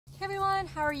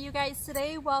everyone, how are you guys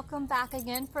today? Welcome back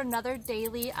again for another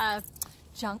daily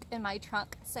junk in my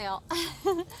trunk sale.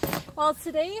 Well,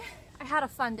 today I had a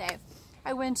fun day.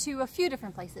 I went to a few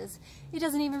different places. It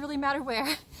doesn't even really matter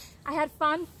where. I had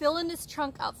fun filling this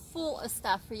trunk up full of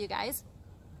stuff for you guys.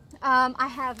 I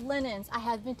have linens, I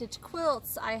have vintage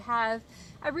quilts, I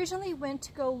originally went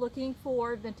to go looking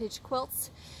for vintage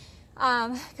quilts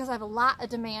because I have a lot of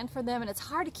demand for them and it's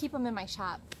hard to keep them in my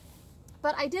shop.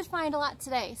 But I did find a lot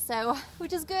today, so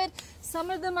which is good.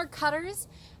 Some of them are cutters,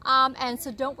 and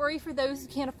so don't worry for those who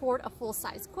can't afford a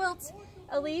full-size quilt.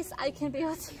 At least I can be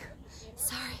able to,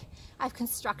 sorry, I have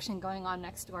construction going on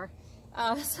next door.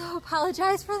 So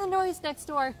apologize for the noise next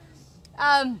door.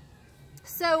 I'm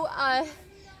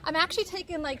actually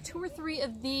taking like 2 or 3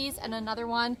 of these and another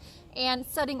one and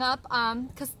setting up,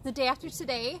 because the day after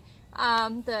today,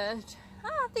 I'm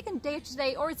thinking day after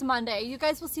today, or it's Monday, you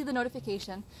guys will see the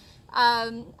notification.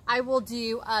 I will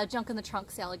do a junk in the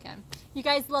trunk sale again. You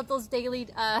guys love those daily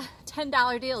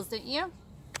 $10 deals, didn't you?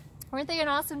 Weren't they an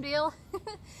awesome deal?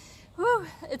 Whew,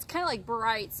 it's kind of like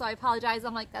bright, so I apologize.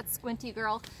 I'm like that squinty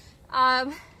girl.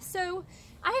 So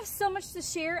I have so much to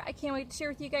share. I can't wait to share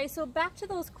with you guys. So back to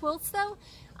those quilts though.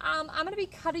 I'm going to be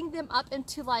cutting them up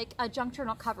into like junk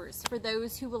journal covers for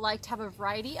those who would like to have a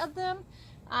variety of them.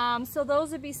 So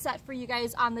those would be set for you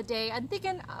guys on the day. I'm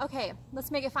thinking, okay,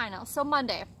 let's make it final. So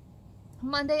Monday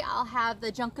I'll have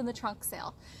the junk in the trunk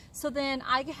sale. So then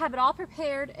I have it all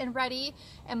prepared and ready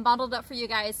and bundled up for you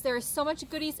guys. There is so much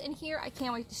goodies in here. I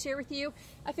can't wait to share with you.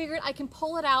 I figured I can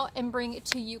pull it out and bring it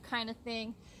to you kind of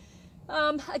thing.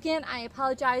 Again, I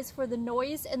apologize for the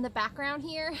noise in the background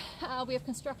here. We have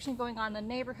construction going on in the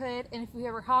neighborhood, and if we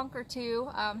ever honk or two,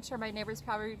 I'm sure my neighbors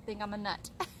probably think I'm a nut.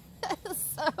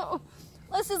 So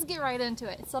let's just get right into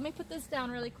it. So let me put this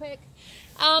down really quick.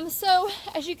 So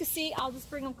as you can see, I'll just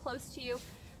bring them close to you.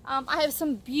 I have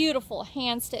some beautiful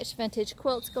hand-stitched vintage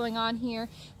quilts going on here.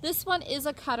 This one is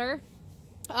a cutter.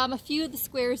 A few of the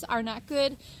squares are not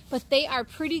good, but they are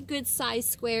pretty good size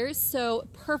squares, so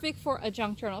perfect for a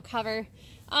junk journal cover.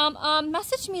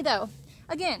 Message me though.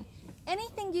 Again,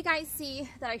 anything you guys see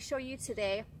that I show you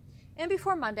today and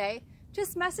before Monday,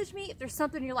 just message me if there's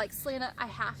something you're like, Selena, I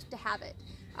have to have it.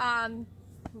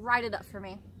 Write it up for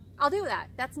me. I'll do that.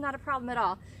 That's not a problem at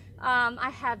all. I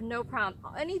have no problem.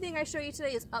 Anything I show you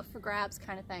today is up for grabs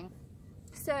kind of thing.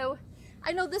 So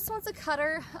I know this one's a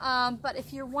cutter, but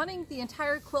if you're wanting the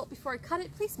entire quilt before I cut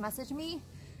it, please message me.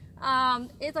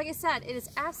 Like I said, it is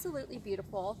absolutely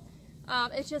beautiful.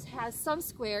 It just has some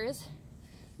squares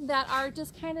that are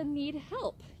just kind of need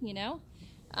help, you know?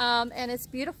 And it's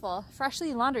beautiful.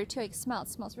 Freshly laundered too. I can smell it.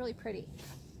 It smells really pretty.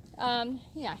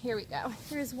 Yeah, here we go.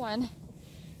 Here's one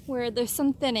where there's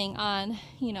some thinning on,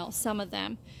 you know, some of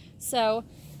them. So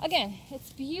again,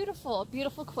 it's beautiful,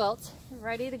 beautiful quilt,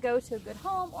 ready to go to a good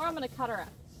home, or I'm going to cut her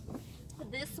up.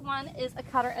 This one is a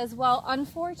cutter as well.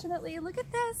 Unfortunately, look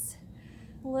at this.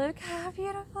 Look how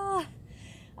beautiful.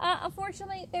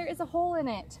 Unfortunately, there is a hole in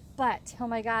it, but oh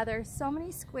my God, there's so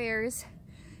many squares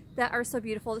that are so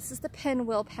beautiful. This is the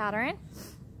pinwheel pattern.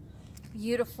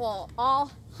 Beautiful,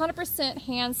 all 100%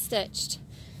 hand stitched.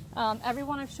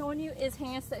 Everyone I'm showing you is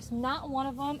hand stitched. Not one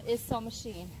of them is sew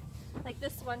machine. Like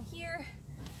this one here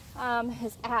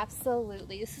is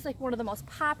absolutely, this is like one of the most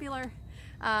popular,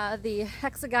 the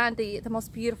hexagon, the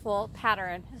most beautiful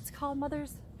pattern. It's called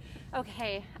Mother's,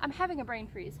 okay, I'm having a brain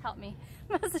freeze, help me.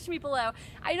 Message me below.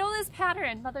 I know this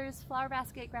pattern, Mother's flower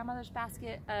basket, grandmother's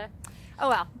basket, oh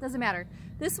well, doesn't matter.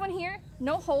 This one here,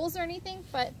 no holes or anything,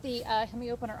 but the, let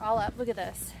me open her all up. Look at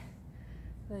this.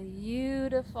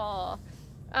 Beautiful.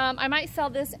 I might sell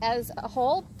this as a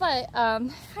whole, but I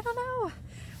don't know.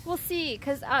 We'll see,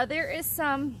 because there is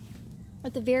some,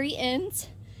 at the very end,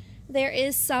 there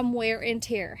is some wear and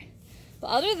tear. But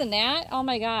other than that, oh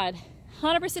my God,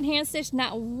 100% hand stitched,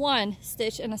 not one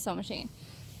stitch in a sew machine.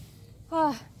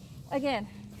 Oh, again,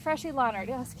 freshly laundered.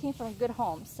 This came from a good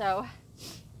home, so.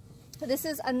 This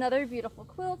is another beautiful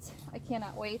quilt. I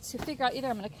cannot wait to figure out either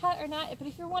I'm going to cut or not, but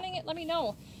if you're wanting it, let me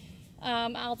know.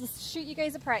 I'll just shoot you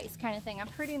guys a price kind of thing. I'm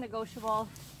pretty negotiable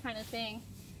kind of thing.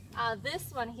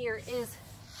 This one here is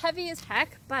heavy as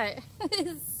heck, but it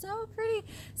is so pretty.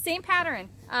 Same pattern,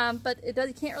 but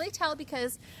you can't really tell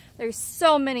because there's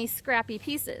so many scrappy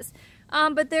pieces.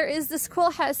 But there is, this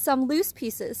quilt has some loose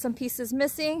pieces, some pieces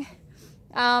missing,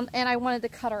 and I wanted to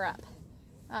cut her up.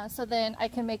 So then I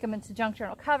can make them into junk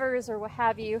journal covers or what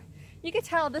have you. You can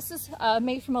tell this is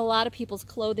made from a lot of people's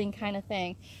clothing kind of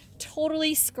thing.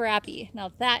 Totally scrappy.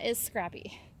 Now that is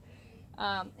scrappy.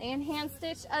 And hand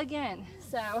stitched again.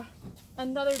 So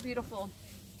another beautiful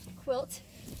quilt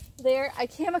there. I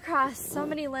came across so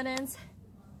many linens,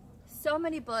 so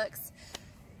many books.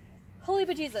 Holy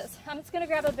bejesus. I'm just gonna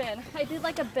grab a bin. I did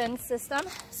like a bin system,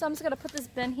 so I'm just gonna put this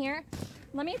bin here.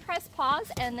 Let me press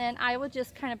pause and then I will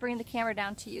just kind of bring the camera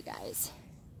down to you guys.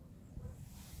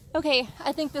 Okay,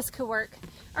 I think this could work.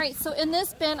 All right, so in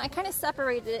this bin, I kind of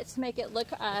separated it to make it look,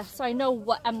 so I know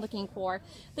what I'm looking for.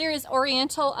 There is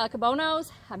Oriental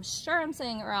kimonos. I'm sure I'm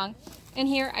saying it wrong. In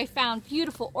here, I found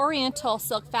beautiful Oriental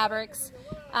silk fabrics.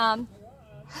 Sorry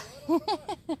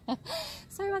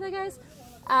about that, guys.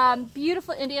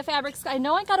 Beautiful India fabrics. I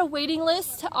know I got a waiting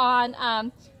list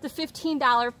on the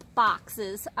 $15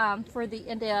 boxes for the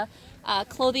India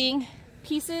clothing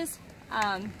pieces.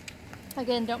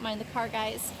 Again, don't mind the car,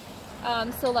 guys.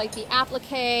 So like the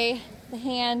applique, the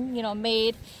hand, you know,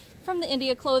 made from the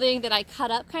India clothing that I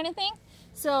cut up kind of thing.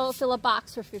 So fill a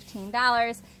box for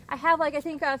 $15. I have like, I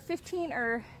think 15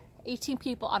 or 18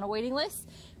 people on a waiting list.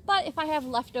 But if I have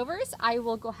leftovers, I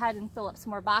will go ahead and fill up some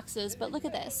more boxes. But look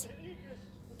at this.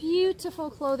 Beautiful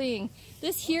clothing.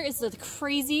 This here is the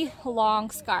crazy long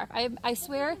scarf. I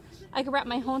swear I could wrap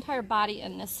my whole entire body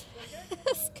in this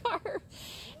scarf.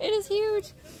 It is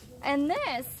huge. And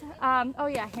this, oh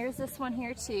yeah, here's this one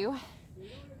here too.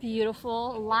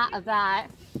 Beautiful, a lot of that.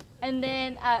 And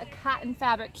then cotton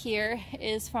fabric here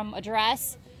is from a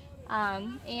dress.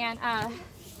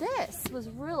 This was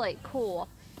really cool.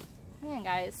 Man,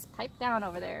 guys, pipe down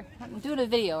over there. I'm doing a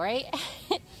video, right?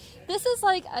 This is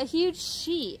like a huge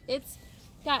sheet. It's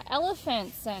got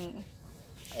elephants and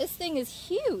this thing is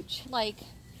huge, like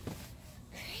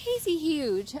crazy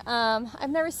huge.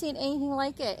 I've never seen anything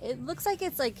like it. It looks like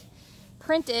it's like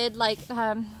printed, like,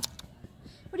 what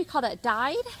do you call that,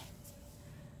 dyed?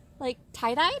 Like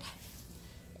tie-dyed?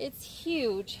 It's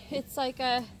huge. It's like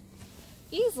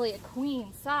easily a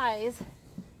queen size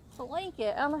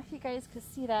blanket. I don't know if you guys could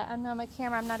see that. I'm on my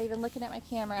camera. I'm not even looking at my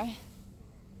camera.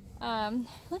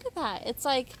 Look at that. It's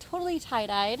like totally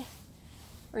tie-dyed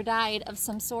or dyed of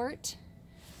some sort.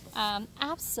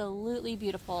 Absolutely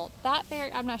beautiful. That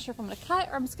bag, I'm not sure if I'm going to cut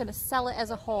or I'm just going to sell it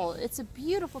as a whole. It's a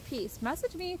beautiful piece.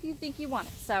 Message me if you think you want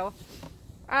it. So,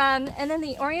 and then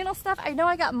the Oriental stuff, I know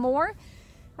I got more.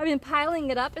 I've been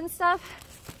piling it up and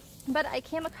stuff, but I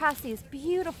came across these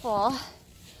beautiful,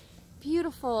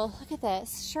 look at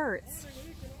this, shirts.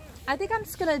 I think I'm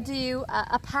just going to do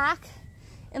a pack,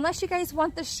 unless you guys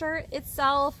want the shirt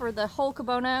itself or the whole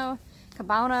kimono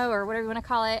or whatever you want to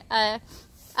call it.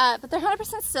 But they're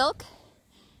 100% silk.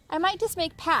 I might just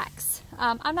make packs.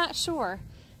 I'm not sure.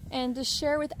 And just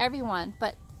share with everyone.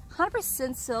 But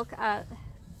 100% silk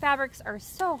fabrics are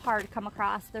so hard to come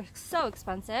across. They're so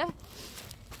expensive.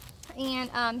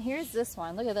 And here's this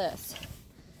one. Look at this.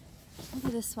 Look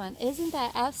at this one. Isn't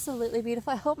that absolutely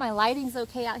beautiful? I hope my lighting's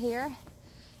okay out here.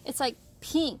 It's like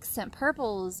pinks and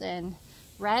purples and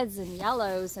reds and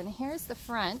yellows. And here's the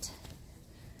front.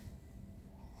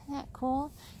 Isn't that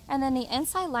cool? And then the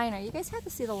inside liner. You guys have to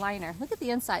see the liner. Look at the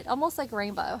inside. Almost like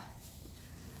rainbow.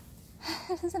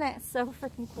 Isn't that so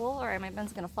freaking cool? Alright, my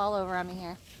pen's going to fall over on me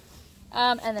here.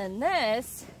 And then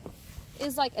this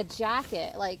is like a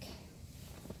jacket. Like,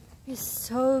 it's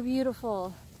so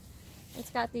beautiful. It's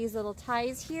got these little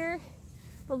ties here.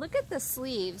 But look at the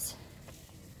sleeves.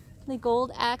 The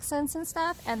gold accents and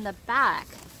stuff. And the back.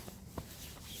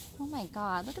 Oh my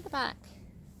god, look at the back.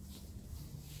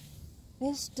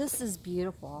 This is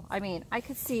beautiful. I mean, I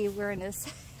could see wearing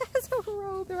this as a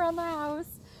robe around the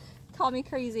house. Call me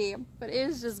crazy, but it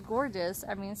is just gorgeous.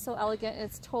 I mean, it's so elegant.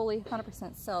 It's totally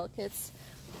 100% silk.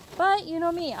 But you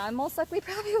know me, I most likely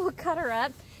probably will cut her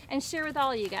up and share with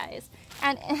all of you guys.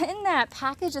 And in that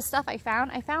package of stuff I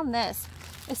found this.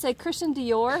 It said Christian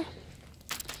Dior.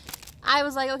 I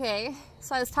was like, okay.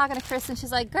 So I was talking to Chris and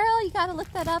she's like, girl, you gotta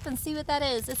look that up and see what that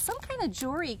is. It's some kind of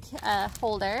jewelry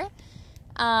holder.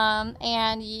 And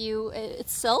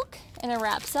it's silk and it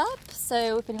wraps up,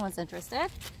 so if anyone's interested.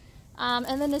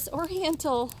 And then this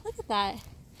Oriental, look at that.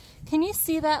 Can you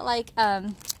see that like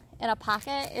in a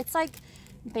pocket? It's like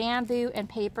bamboo and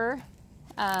paper.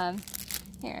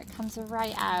 Here, it comes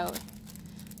right out.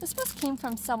 This must came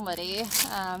from somebody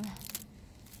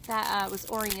that was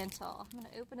Oriental. I'm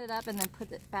going to open it up and then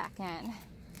put it back in.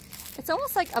 It's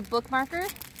almost like a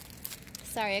bookmarker.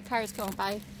 Sorry, a car is going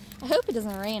by. I hope it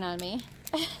doesn't rain on me.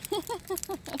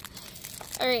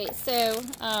 Alright, so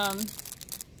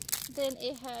then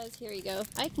it has, here we go,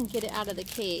 I can get it out of the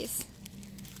case.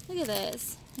 Look at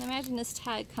this. Imagine this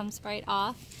tag comes right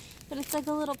off, but it's like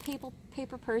a little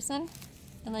paper person,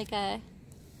 and like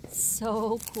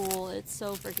so cool. It's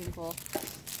so freaking cool.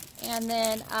 And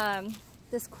then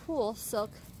this cool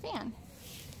silk fan.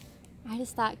 I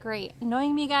just thought, great.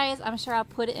 Knowing me, guys, I'm sure I'll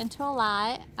put it into a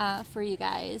lot for you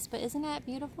guys, but isn't that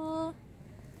beautiful?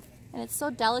 and it's so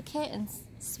delicate and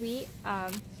sweet.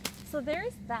 So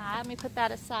there's that. Let me put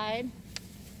that aside.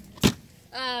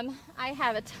 I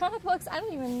have a ton of books. I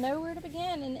don't even know where to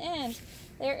begin and end.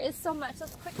 There is so much.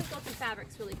 Let's quickly go through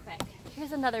fabrics really quick.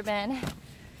 Here's another bin.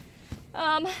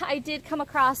 I did come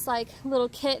across like little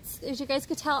kits. As you guys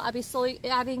could tell, I'll be slowly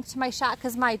adding to my shop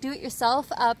because my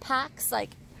do-it-yourself packs, like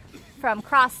from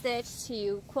cross stitch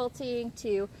to quilting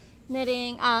to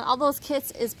knitting, all those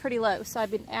kits is pretty low. So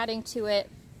I've been adding to it.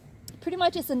 Pretty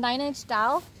much it's a 9-inch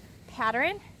dowel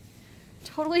pattern.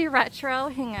 Totally retro.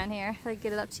 Hang on here, if I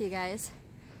get it up to you guys.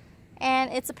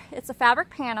 And it's a fabric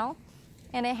panel,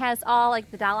 and it has all like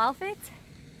the doll outfits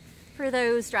for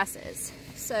those dresses.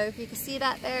 So if you can see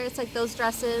that there, it's like those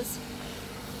dresses,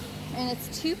 and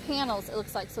it's 2 panels. It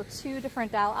looks like, so 2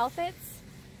 different doll outfits,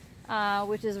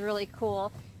 which is really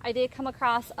cool. I did come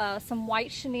across some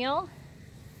white chenille,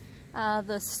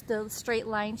 the straight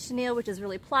line chenille, which is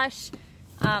really plush,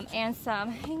 and some.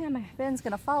 Hang on, my bin's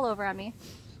gonna fall over on me.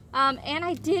 And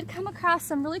I did come across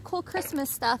some really cool Christmas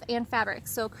stuff and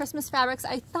fabrics. So Christmas fabrics,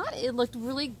 I thought it looked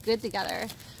really good together.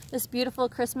 This beautiful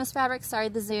Christmas fabric, sorry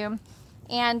the zoom.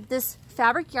 And this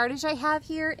fabric yardage I have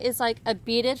here is like a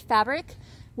beaded fabric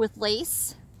with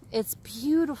lace. It's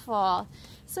beautiful.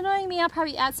 So knowing me, I'll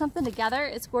probably add something together.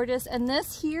 It's gorgeous. And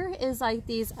this here is like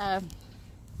these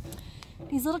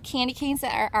little candy canes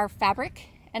that are fabric,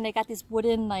 and they got these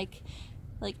wooden like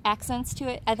accents to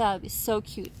it. I thought it'd be so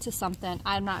cute to something.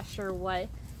 I'm not sure what.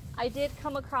 I did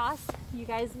come across, you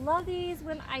guys love these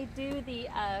when I do the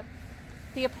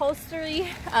upholstery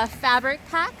fabric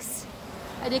packs.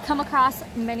 I did come across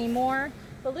many more,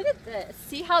 but look at this.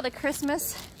 See how the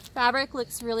Christmas fabric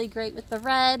looks really great with the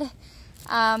red.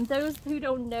 Those who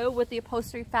don't know what the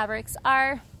upholstery fabrics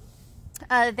are,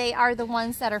 they are the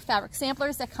ones that are fabric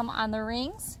samplers that come on the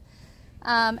rings.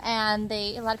 And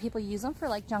a lot of people use them for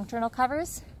like junk journal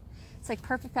covers. It's like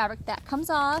perfect fabric that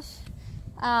comes off.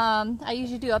 I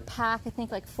usually do a pack, I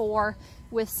think like 4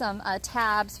 with some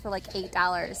tabs for like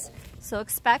 $8. So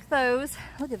expect those.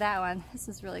 Look at that one. This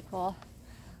is really cool.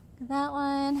 Look at that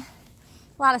one.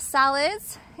 A lot of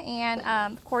solids and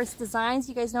of course designs.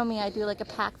 You guys know me, I do like a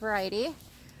pack variety.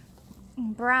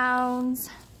 Browns.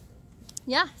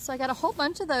 Yeah, so I got a whole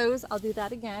bunch of those. I'll do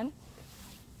that again.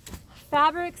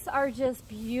 Fabrics are just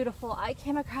beautiful. I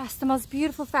came across the most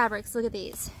beautiful fabrics. Look at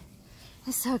these.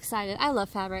 I'm so excited. I love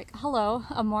fabric. Hello,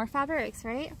 AmourFabriQues,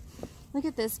 right? Look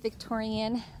at this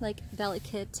Victorian, like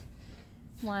delicate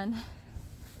one.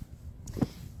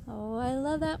 Oh, I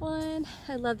love that one.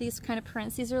 I love these kind of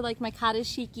prints. These are like my cottage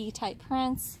chic-y type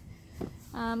prints.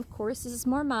 Of course, this is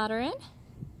more modern.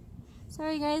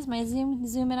 Sorry guys, my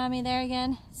zooming on me there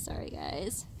again. Sorry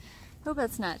guys. Hope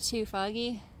that's not too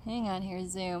foggy. Hang on here,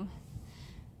 zoom.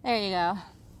 There you go.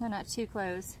 They're not too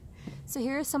close. So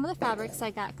here are some of the fabrics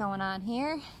I got going on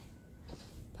here.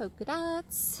 Polka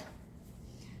dots.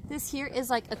 This here is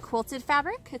like a quilted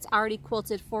fabric. It's already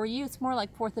quilted for you. It's more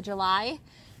like 4th of July.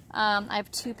 I have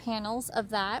 2 panels of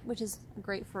that, which is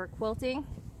great for quilting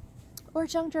or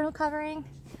junk journal covering.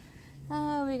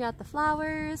 We got the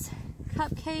flowers,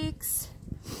 cupcakes,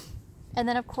 and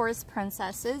then of course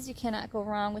princesses. You cannot go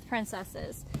wrong with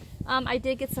princesses. I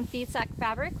did get some feedstock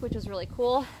fabric, which was really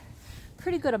cool.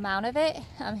 Pretty good amount of it.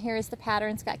 Here's the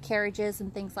pattern. It's got carriages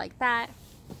and things like that.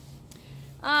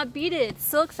 Beaded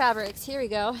silk fabrics. Here we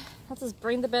go. Let's just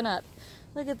bring the bin up.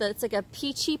 Look at that. It's like a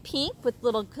peachy pink with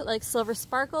little like silver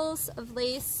sparkles of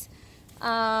lace.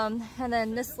 And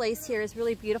then this lace here is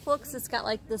really beautiful because it's got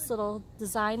like this little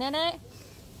design in it.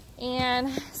 And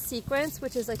sequins,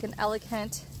 which is like an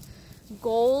elegant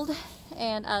gold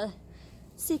and a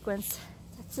sequins.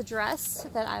 It's a dress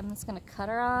that I'm just gonna cut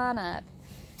her on up.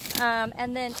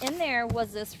 And then in there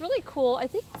was this really cool, I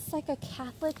think it's like a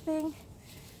Catholic thing.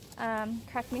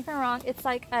 Correct me if I'm wrong. It's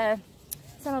like a, I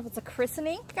don't know if it's a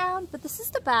christening gown, but this is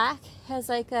the back. It has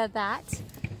like that.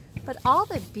 But all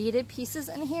the beaded pieces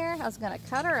in here, I was gonna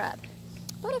cut her up.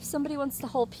 But if somebody wants the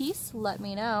whole piece, let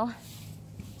me know.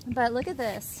 But look at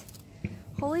this.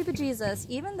 Holy bejesus,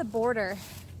 even the border.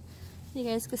 You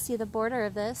guys can see the border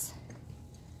of this.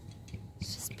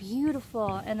 It's just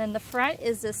beautiful. And then the front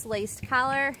is this laced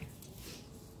collar.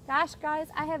 Gosh, guys,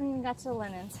 I haven't even got to the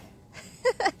linens.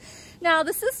 Now,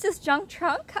 this is just junk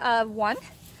trunk of 1.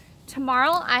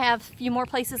 Tomorrow, I have a few more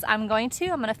places I'm going to.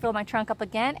 I'm going to fill my trunk up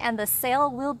again, and the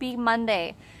sale will be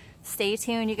Monday. Stay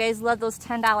tuned. You guys love those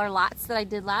 $10 lots that I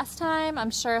did last time.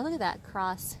 I'm sure. Look at that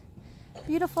cross.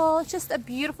 Beautiful. It's just a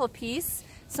beautiful piece.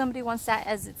 Somebody wants that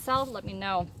as itself, let me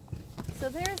know. So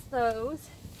there's those.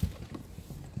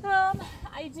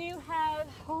 I do have,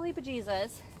 holy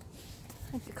bejesus,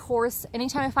 of course,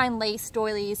 anytime I find lace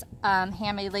doilies,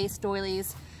 handmade lace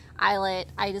doilies, eyelet.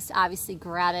 I just obviously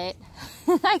grab it.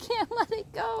 I can't let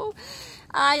it go.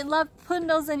 I love putting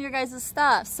those in your guys'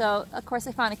 stuff. So of course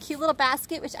I found a cute little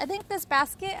basket, which I think this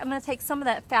basket, I'm gonna take some of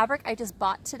that fabric I just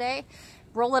bought today,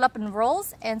 roll it up in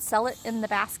rolls and sell it in the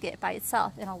basket by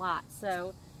itself in a lot.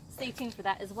 So stay tuned for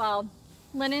that as well.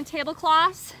 Linen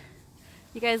tablecloths.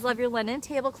 You guys love your linen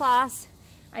tablecloths.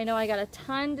 I know I got a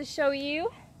ton to show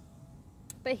you,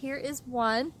 but here is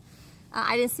one.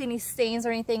 I didn't see any stains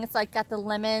or anything. It's like got the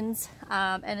lemons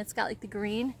and it's got like the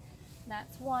green.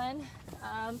 That's one.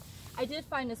 I did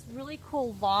find this really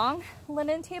cool long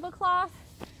linen tablecloth.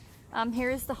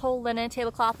 Here's the whole linen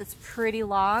tablecloth. It's pretty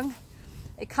long.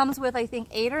 It comes with, I think,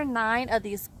 8 or 9 of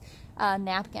these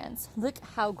napkins. Look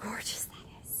how gorgeous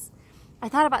that is. I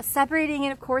thought about separating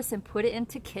it, of course, and put it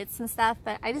into kits and stuff,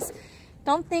 but I just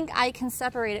don't think I can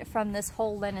separate it from this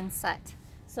whole linen set.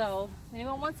 So if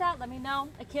anyone wants that, let me know.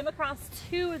 I came across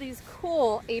 2 of these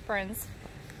cool aprons.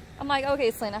 I'm like,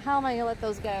 okay, Selena, how am I gonna let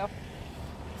those go?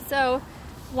 So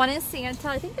one is Santa.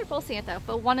 I think they're both Santa,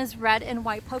 but one is red and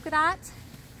white polka dot.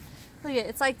 Look at it.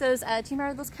 It's like those, do you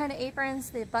remember those kind of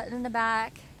aprons? They button in the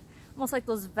back. Almost like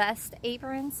those vest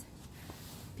aprons.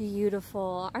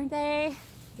 Beautiful, aren't they?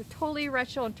 They're totally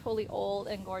retro and totally old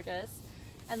and gorgeous.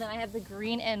 And then I have the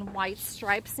green and white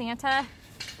striped Santa.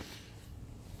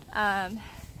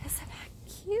 Isn't that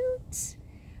cute?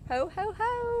 Ho, ho,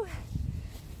 ho.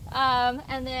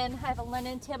 And then I have a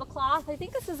linen tablecloth. I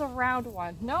think this is a round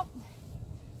one. Nope.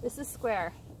 This is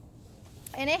square.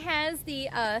 And it has the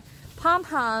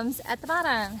pom-poms at the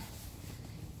bottom.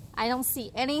 I don't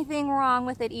see anything wrong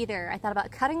with it either. I thought about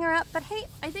cutting her up, but hey,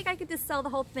 I think I could just sell the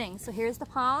whole thing. So here's the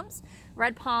palms,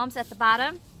 red palms at the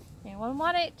bottom. Anyone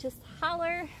want it, just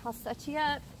holler. I'll set you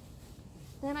up.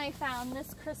 Then I found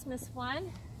this Christmas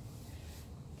one.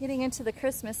 Getting into the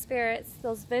Christmas spirits,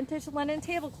 those vintage linen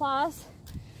tablecloths.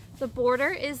 The border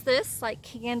is this, like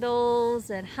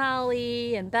candles and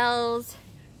holly and bells.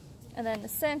 And then the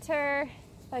center,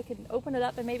 if I can open it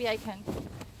up and maybe I can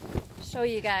show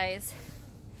you guys,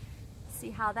 see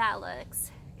how that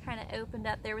looks. Kind of opened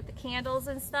up there with the candles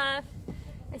and stuff.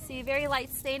 I see very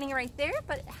light staining right there,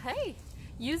 but hey,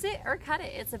 use it or cut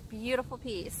it. It's a beautiful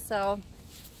piece. So,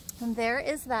 and there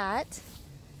is that.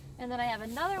 And then I have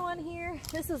another one here.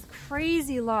 This is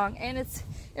crazy long, and it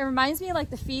reminds me of like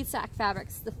the feed sack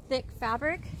fabrics, the thick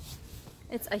fabric.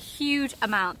 It's a huge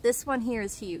amount. This one here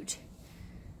is huge.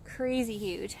 Crazy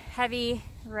huge, heavy,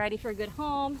 ready for a good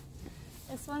home.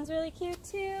 This one's really cute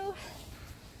too.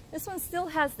 This one still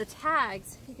has the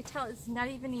tags. You can tell it's not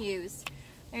even used.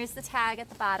 There's the tag at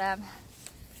the bottom,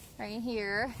 right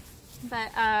here.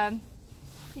 But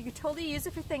you could totally use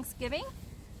it for Thanksgiving,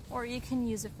 or you can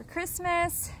use it for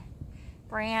Christmas.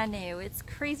 Brand new. It's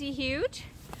crazy huge.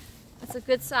 It's a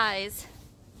good size.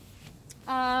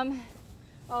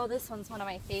 Oh, this one's one of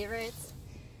my favorites.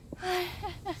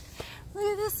 Look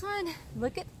at this one.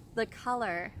 Look at the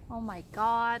color. Oh my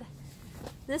God.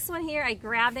 This one here, I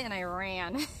grabbed it and I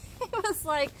ran. It was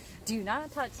like, do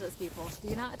not touch this, people.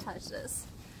 Do not touch this.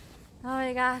 Oh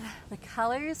my God. The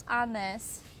colors on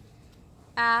this,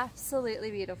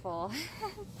 absolutely beautiful.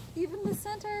 Even the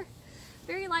center,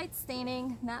 very light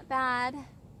staining, not bad.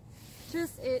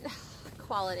 Just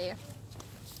quality.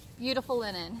 Beautiful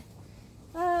linen.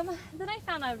 Then I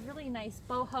found a really nice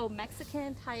boho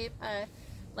Mexican type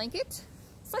blanket.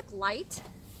 It's like light.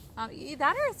 Either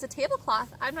that or it's a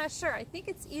tablecloth. I'm not sure. I think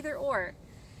it's either or.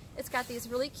 It's got these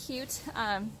really cute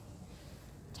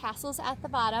tassels at the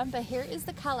bottom, but here is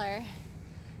the color.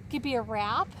 It could be a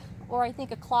wrap or I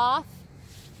think a cloth.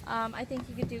 I think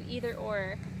you could do either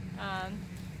or.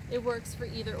 It works for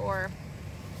either or.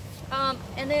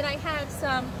 And then I have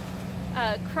some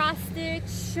cross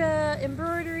stitch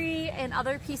embroidery and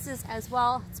other pieces as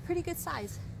well. It's a pretty good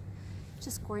size.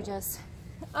 Just gorgeous.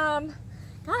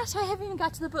 Gosh, I haven't even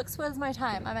got to the books. What is my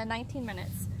time? I'm at 19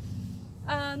 minutes.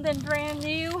 Then brand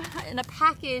new in a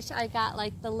package, I got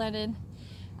like the linen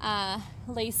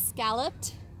lace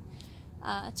scalloped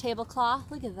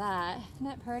tablecloth. Look at that. Isn't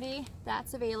that pretty?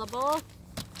 That's available.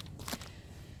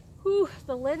 Whew,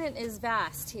 the linen is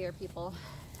vast here, people.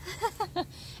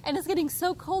 And it's getting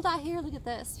so cold out here. Look at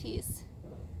this piece.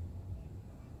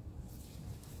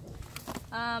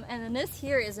 And then this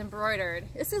here is embroidered.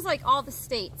 This is like all the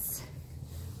states.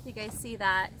 You guys see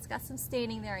that? It's got some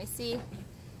staining there, I see.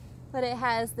 But it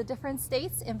has the different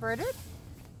states embroidered,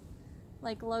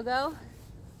 like logo.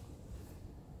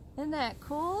 Isn't that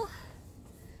cool?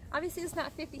 Obviously it's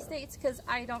not 50 states because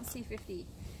I don't see 50.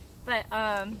 But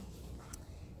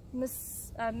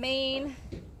Maine,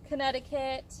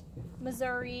 Connecticut,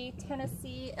 Missouri,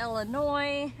 Tennessee,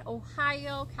 Illinois,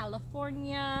 Ohio,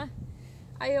 California,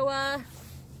 Iowa,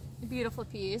 Beautiful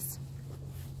piece.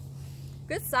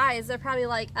 Good size. They're probably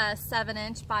like a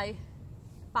 7" by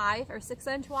 5 or 6"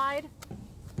 wide.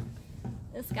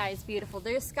 This guy is beautiful.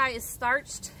 This guy is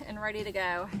starched and ready to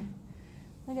go.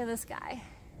 Look at this guy.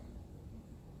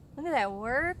 Look at that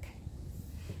work.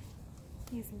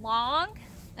 He's long,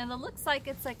 and it looks like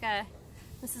it's like a,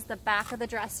 this is the back of the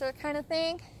dresser kind of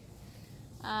thing.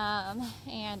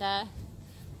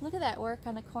 Look at that work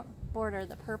on the border,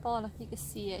 the purple. I don't know if you can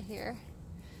see it here.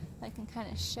 I can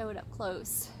kind of show it up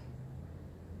close.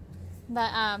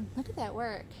 But look at that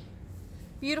work.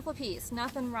 Beautiful piece.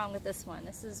 Nothing wrong with this one.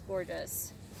 This is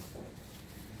gorgeous.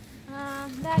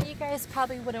 That you guys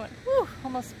probably wouldn't, whew,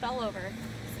 almost fell over.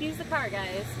 Excuse the car,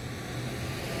 guys.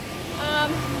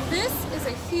 This is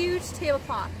a huge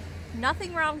tablecloth.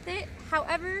 Nothing wrong with it.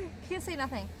 However, can't say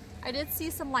nothing. I did see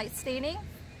some light staining.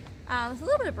 There's a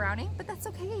little bit of browning, but that's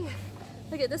okay.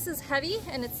 Look at this, is heavy,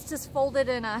 and it's just folded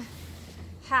in a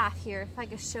half here. If I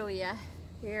can show you.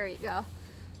 There you go.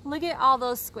 Look at all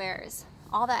those squares.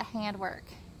 All that handwork.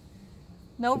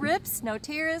 No rips, no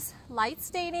tears, light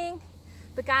staining.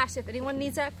 But gosh, if anyone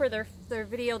needs that for their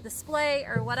video display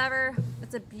or whatever,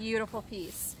 it's a beautiful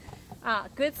piece.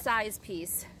 Good size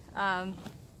piece.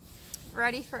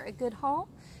 Ready for a good home?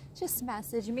 Just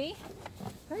message me.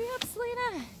 Hurry up,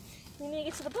 Selena. We need to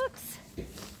get to the books.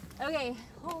 Okay,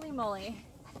 holy moly.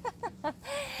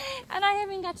 And I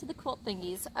haven't got to the quilt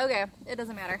thingies. Okay, it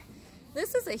doesn't matter.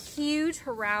 This is a huge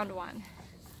round one.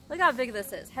 Look how big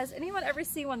this is. Has anyone ever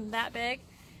seen one that big?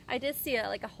 I did see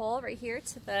like a hole right here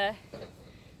to the,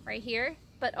 right here.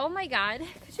 But oh my God,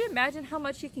 could you imagine how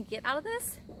much you can get out of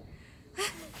this?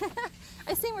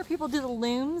 I've seen where people do the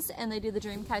looms and they do the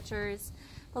dream catchers.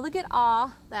 But look at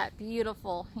all that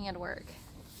beautiful handwork.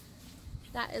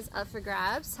 That is up for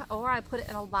grabs. Or I put it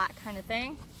in a lot kind of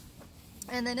thing.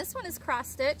 And then this one is cross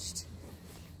stitched.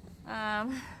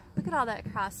 Look at all that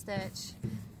cross stitch.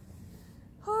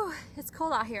 Whew, it's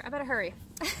cold out here. I better hurry.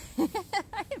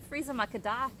 I'm freezing my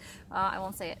kadah. I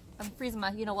won't say it. I'm freezing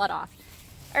my you-know-what off.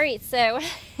 All right, so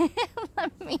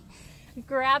let me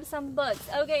grab some books.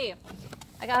 Okay,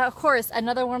 I got, of course,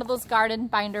 another one of those garden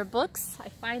binder books. I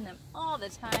find them all the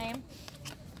time.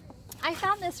 I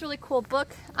found this really cool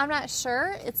book. I'm not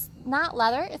sure. It's not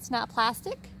leather. It's not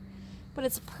plastic. But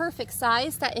it's perfect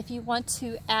size that if you want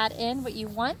to add in what you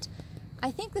want. I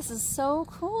think this is so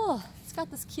cool. It's got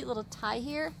this cute little tie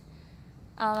here.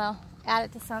 I don't know, add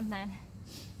it to something.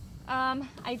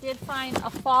 I did find a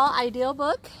fall ideal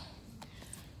book.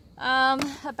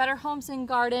 A Better Homes and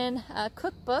Garden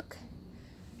cookbook.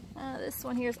 This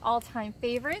one here is all-time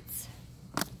favorites.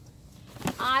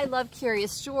 I love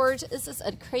Curious George. This is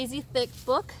a crazy thick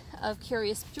book of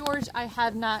Curious George.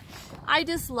 I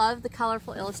just love the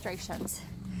colorful illustrations.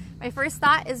 My first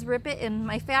thought is rip it in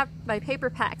my paper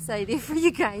packs that I do for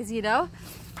you guys, you know?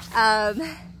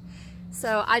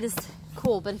 So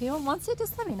cool, but if anyone wants it,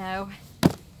 just let me know.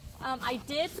 I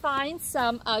did find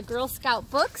some Girl Scout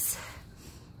books.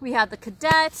 We have the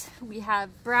Cadet, we have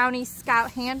Brownie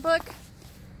Scout Handbook,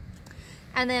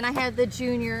 and then I have the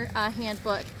Junior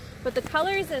Handbook. But the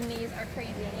colors in these are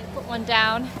crazy. I need to put one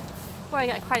down. Boy, I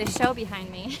got quite a show behind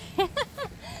me. Oh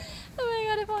my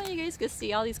God, if only you guys could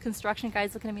see all these construction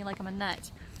guys looking at me like I'm a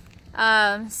nut.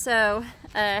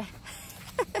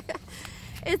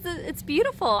 It's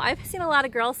beautiful. I've seen a lot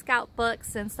of Girl Scout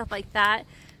books and stuff like that.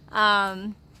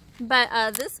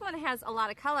 But this one has a lot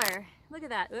of color. Look at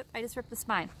that. Oop, I just ripped the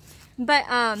spine. But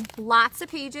lots of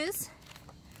pages.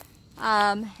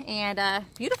 And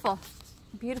beautiful.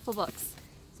 Beautiful books.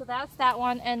 So that's that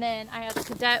one. And then I have the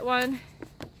Cadet one.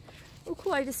 Oh,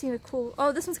 cool. I just seen a cool...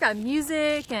 Oh, this one's got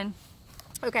music and...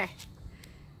 Okay.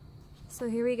 So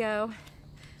here we go.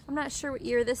 I'm not sure what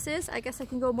year this is. I guess I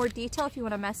can go more detail if you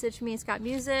want to message me. It's got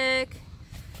music.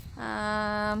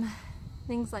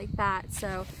 Things like that.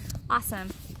 So, awesome.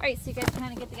 Alright, so you guys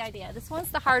kind of get the idea. This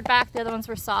one's the hardback. The other ones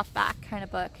were softback kind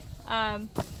of book.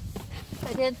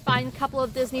 I did find a couple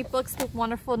of Disney books with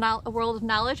wonderful World of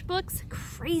Knowledge books.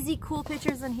 Crazy cool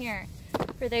pictures in here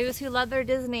for those who love their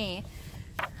Disney.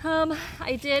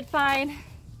 I did find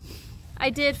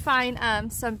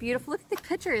some beautiful, look at the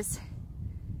pictures.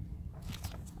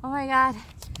 Oh my God,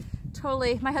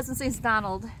 totally. My husband's name's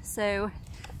Donald, so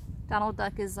Donald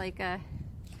Duck is like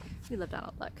we love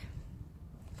Donald Duck.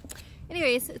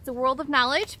 Anyways, it's a World of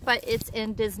Knowledge, but it's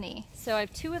in Disney. So I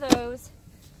have two of those.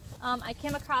 I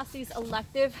came across these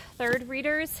elective third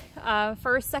readers,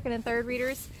 first, second, and third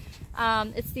readers.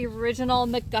 It's the original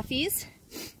McGuffies.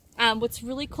 What's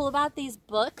really cool about these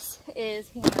books is,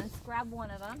 hang on, let's grab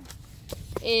one of them,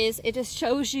 is it just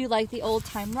shows you like the old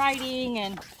time writing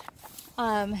and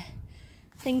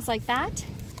things like that.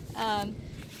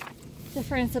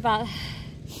 different about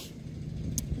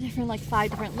different like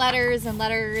 5 different letters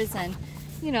and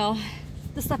you know,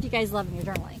 the stuff you guys love in your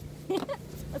journaling.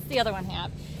 What's the other one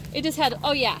have? It just had,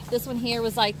 oh yeah, this one here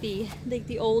was like the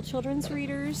old children's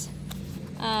readers,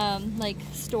 like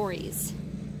stories.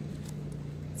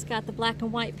 It's got the black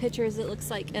and white pictures, it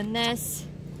looks like, in this.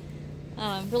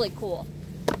 Really cool.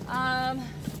 All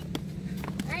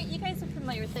right, you guys are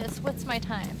familiar with this. What's my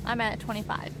time? I'm at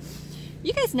 25.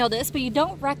 You guys know this, but you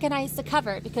don't recognize the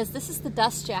cover because this is the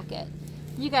Dust Jacket.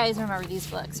 You guys remember these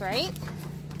books, right?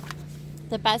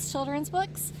 The best children's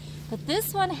books. But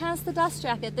this one has the Dust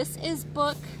Jacket. This is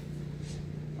book,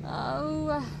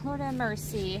 oh, Lord have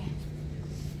mercy.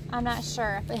 I'm not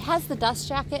sure. But it has the Dust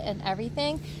Jacket and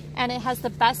everything. And it has the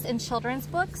best in children's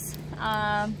books. It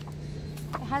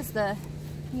has the,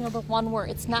 you know, the one where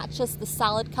it's not just the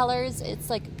solid colors. It's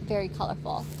like very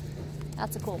colorful.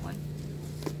 That's a cool one.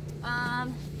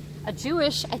 A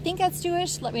Jewish, I think that's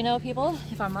Jewish. Let me know, people,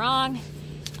 if I'm wrong.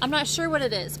 I'm not sure what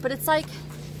it is, but it's like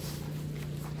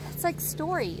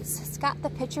stories. It's got the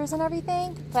pictures and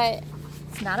everything, but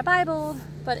it's not a Bible,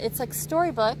 but it's like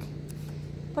storybook,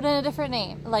 but in a different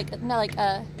name, like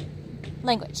a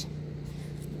language.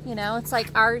 You know, it's like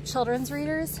our children's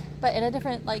readers, but in a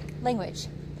different like language.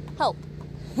 Help.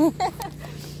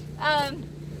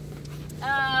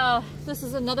 This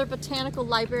is another botanical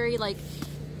library like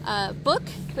book,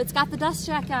 but it's got the Dust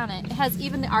Jacket on it. It has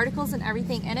even the articles and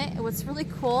everything in it. And what's really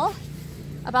cool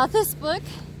about this book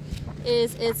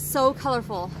is it's so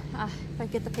colorful. If I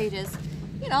get the pages,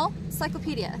 you know,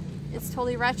 encyclopedia. It's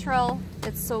totally retro.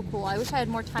 It's so cool. I wish I had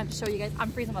more time to show you guys.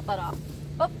 I'm freezing my butt off.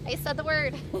 Oh, I said the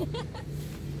word.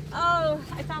 Oh,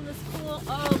 I found this cool.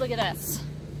 Oh, look at this.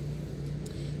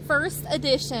 First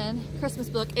edition Christmas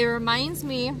book. It reminds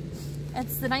me,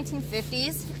 it's the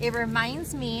 1950s. It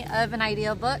reminds me of an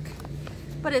ideal book,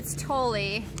 but it's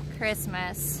totally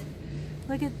Christmas.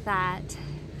 Look at that.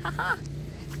 Haha.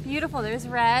 Beautiful. There's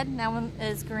red. That one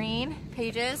is green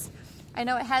pages. I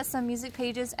know it has some music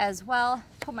pages as well.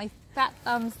 Hope my fat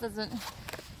thumbs doesn't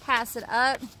pass it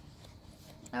up.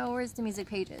 Oh, where's the music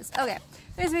pages? Okay,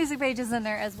 there's music pages in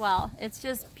there as well. It's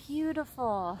just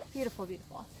beautiful. Beautiful,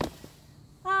 beautiful.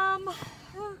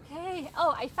 Okay.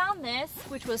 Oh, I found this,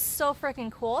 which was so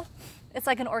freaking cool. It's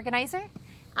like an organizer.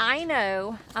 I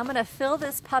know I'm gonna fill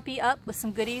this puppy up with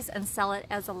some goodies and sell it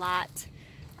as a lot.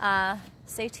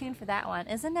 Stay tuned for that one.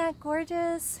 Isn't that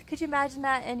gorgeous? Could you imagine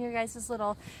that in your guys'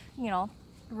 little, you know,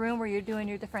 room where you're doing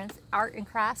your different art and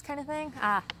crafts kind of thing?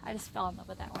 I just fell in love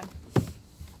with that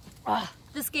one.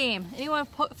 This game, anyone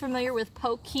familiar with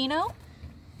Pokino?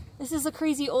 This is a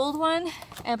crazy old one,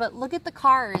 but look at the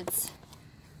cards.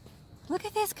 Look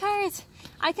at these cards.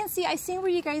 I seen where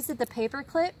you guys did the paper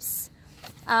clips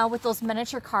with those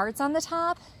miniature cards on the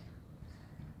top.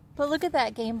 But look at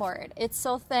that game board. It's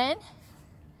so thin.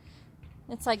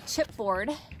 It's like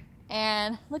chipboard.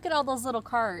 And look at all those little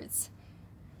cards.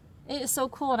 It is so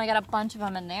cool, and I got a bunch of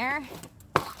them in there.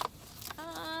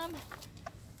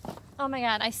 Oh my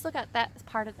god, I still got that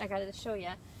part I gotta show you.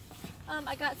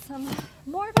 I got some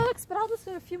more books, but I'll just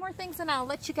do a few more things and I'll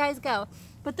let you guys go.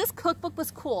 But this cookbook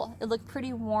was cool. It looked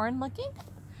pretty worn looking.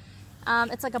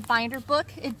 It's like a binder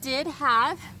book. It did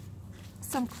have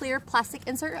some clear plastic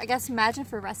insert, I guess, imagine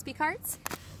for recipe cards.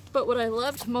 But what I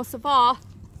loved most of all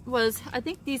was, I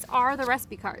think these are the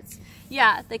recipe cards.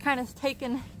 Yeah, they kind of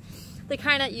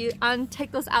you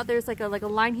take those out. There's like a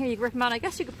line here, you rip them out. I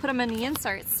guess you could put them in the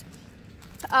inserts.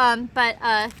 I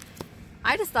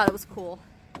just thought it was cool.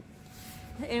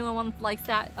 Anyone likes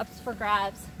that, up for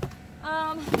grabs.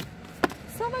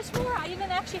 So much more. I even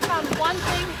actually found one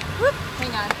thing. Whoop,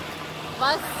 hang on.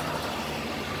 Bus,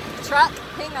 truck,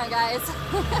 hang on guys.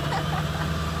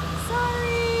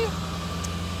 Sorry.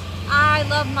 I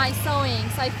love my sewing.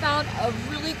 So I found a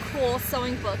really cool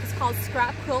sewing book. It's called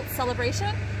Scrap Quilt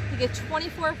Celebration. You get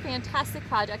 24 fantastic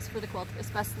projects for the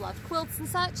quilters. Best loved quilts and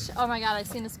such. Oh my god, I've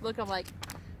seen this book. I'm like,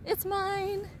 it's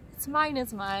mine. It's mine,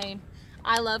 it's mine.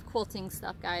 I love quilting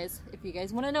stuff, guys. If you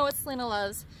guys want to know what Selena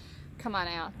loves, come on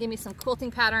out. Give me some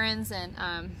quilting patterns and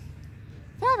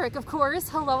fabric, of course.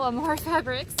 Hello,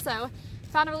 AmourFabriQues. So,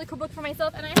 found a really cool book for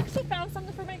myself, and I actually found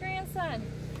something for my grandson.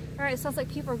 All right, sounds like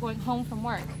people are going home from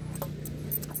work.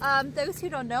 Those who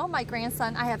don't know, my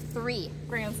grandson, I have 3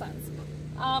 grandsons.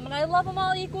 And I love them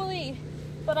all equally.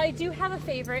 But I do have a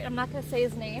favorite. I'm not going to say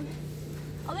his name.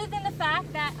 Other than the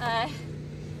fact that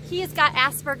he has got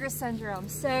Asperger's syndrome.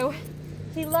 So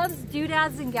he loves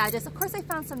doodads and gadgets. Of course, I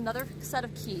found another set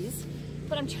of keys.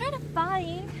 But I'm trying to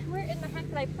find, where in the heck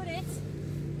did I put it?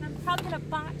 And I'm probably going to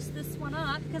botch this one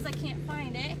up because I can't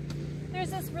find it.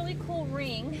 There's this really cool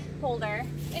ring holder.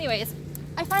 Anyways,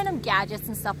 I find him gadgets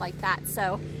and stuff like that.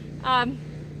 So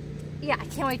yeah, I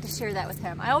can't wait to share that with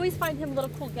him. I always find him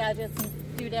little cool gadgets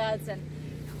and doodads. And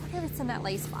I wonder if it's in that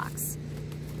lace box.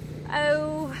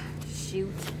 Oh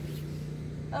shoot.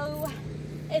 Oh,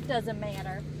 it doesn't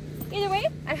matter. Either way,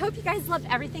 I hope you guys loved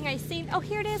everything I've seen. Oh,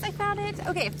 here it is, I found it.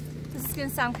 Okay, this is gonna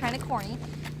sound kind of corny,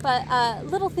 but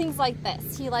little things like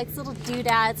this. He likes little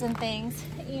doodads and things.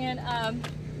 And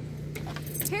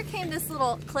here came this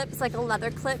little clip. It's like a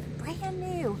leather clip, brand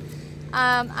new.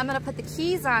 I'm gonna put the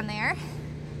keys on there,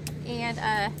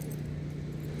 and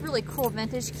really cool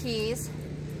vintage keys,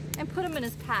 and put them in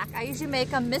his pack. I usually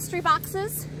make them mystery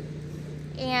boxes,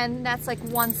 and that's like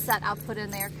one set I'll put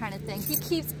in there kind of thing. He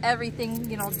keeps everything,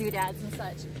 you know, doodads and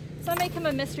such. So I make him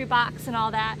a mystery box and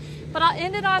all that. But I'll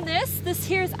end it on this. This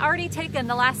here's already taken,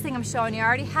 the last thing I'm showing you. I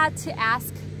already had to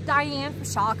ask Diane for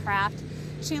Shawcraft.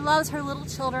 She loves her little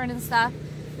children and stuff.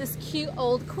 This cute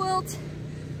old quilt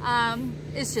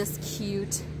is just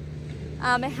cute.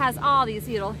 It has all these,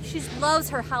 you know, she loves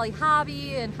her Holly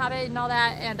Hobby and Hobbit and all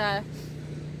that, and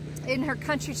in her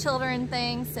country children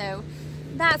thing, so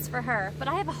that's for her. But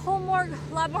I have a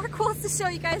lot more quilts to show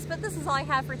you guys, but this is all I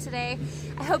have for today.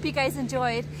 I hope you guys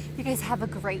enjoyed. You guys have a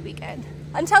great weekend.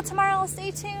 Until tomorrow,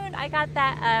 stay tuned. I got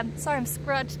that, sorry, I'm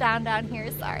scrunched down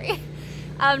here, sorry.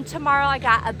 Tomorrow I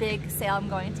got a big sale I'm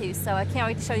going to, so I can't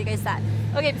wait to show you guys that.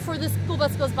 Okay, before this school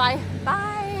bus goes by,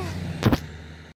 bye.